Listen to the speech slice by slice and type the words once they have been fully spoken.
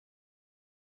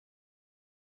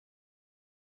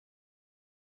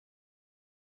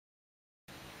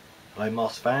Hello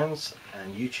M.A.S.K fans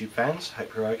and YouTube fans,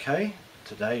 hope you're okay.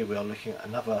 Today we are looking at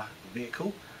another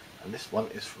vehicle, and this one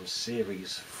is from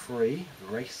Series 3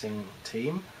 racing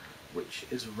team, which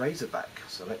is Razorback.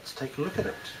 So let's take a look at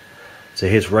it. So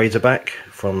here's Razorback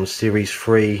from Series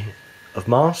 3 of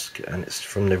M.A.S.K, and it's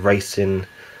from the Racing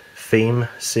Theme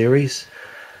series,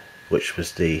 which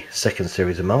was the second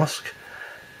series of M.A.S.K,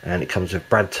 and it comes with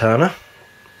Brad Turner,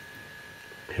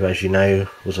 who, as you know,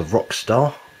 was a rock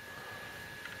star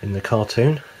in the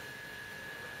cartoon.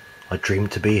 I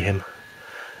dreamed to be him.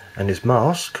 And his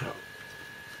mask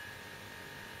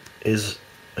is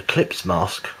a Eclipse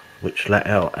mask, which let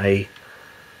out a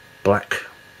black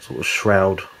sort of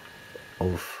shroud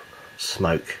of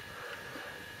smoke.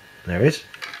 There he is.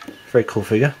 Very cool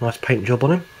figure. Nice paint job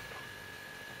on him.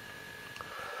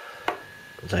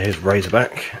 So here's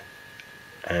Razorback,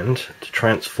 and to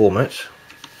transform it,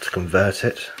 to convert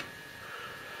it,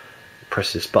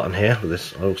 press this button here. With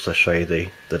this, I'll also show you the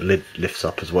lid lifts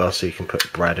up as well, so you can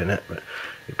put Brad in it. But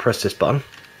you press this button,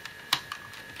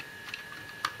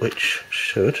 which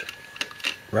should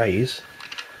raise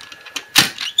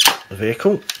the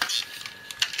vehicle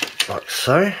like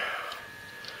so.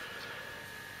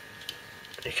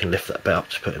 You can lift that bit up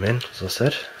to put him in, as I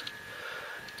said,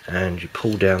 and you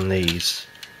pull down these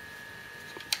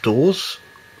doors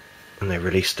and they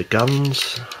release the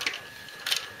guns.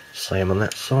 Same on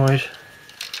that side.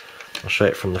 I'll show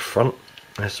it from the front.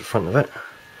 There's the front of it.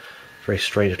 Very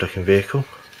strange looking vehicle.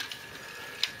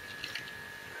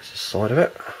 There's the side of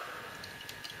it.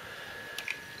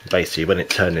 Basically, when it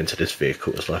turned into this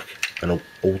vehicle, it was like an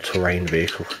all-terrain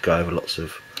vehicle. Could go over lots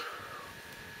of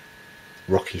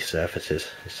rocky surfaces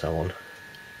and so on.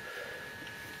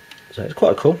 So it's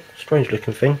quite a cool, strange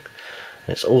looking thing. And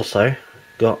it's also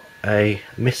got a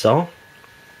missile,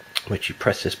 which you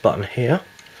press this button here.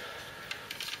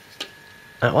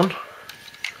 That one.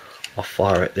 I'll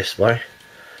fire it this way.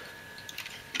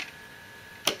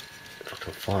 If I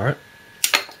can fire it.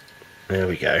 There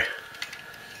we go.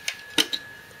 It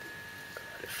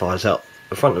fires out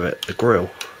the front of it, the grille.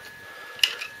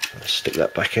 Let's stick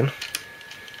that back in.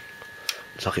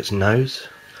 It's like its nose.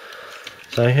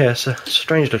 So yeah, it's a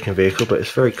strange looking vehicle, but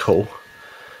it's very cool.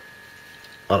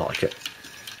 I like it.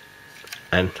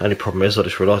 And the only problem is, I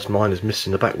just realised mine is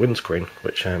missing the back windscreen,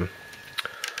 which you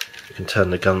can turn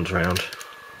the guns around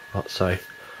like so,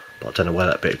 but I don't know where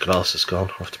that bit of glass has gone.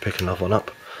 I'll have to pick another one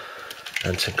up.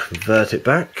 And to convert it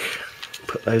back,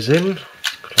 put those in,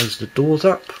 close the doors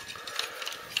up,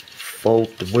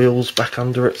 fold the wheels back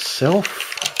under itself,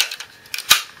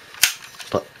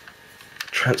 but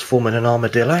transforming an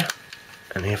armadillo,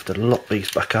 and you have to lock these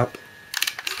back up.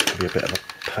 It'll be a bit of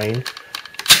a pain.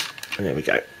 And there we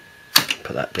go.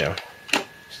 Put that down.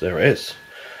 So there it is.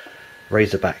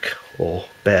 Razorback, or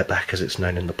bareback as it's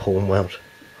known in the porn world.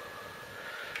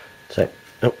 So,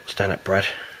 oh, stand up Brad.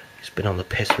 He's been on the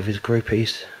piss with his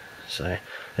groupies. So,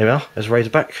 there we are. There's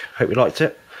Razorback. Hope you liked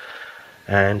it.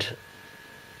 And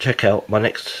check out my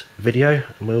next video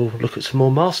and we'll look at some more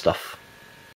M.A.S.K stuff.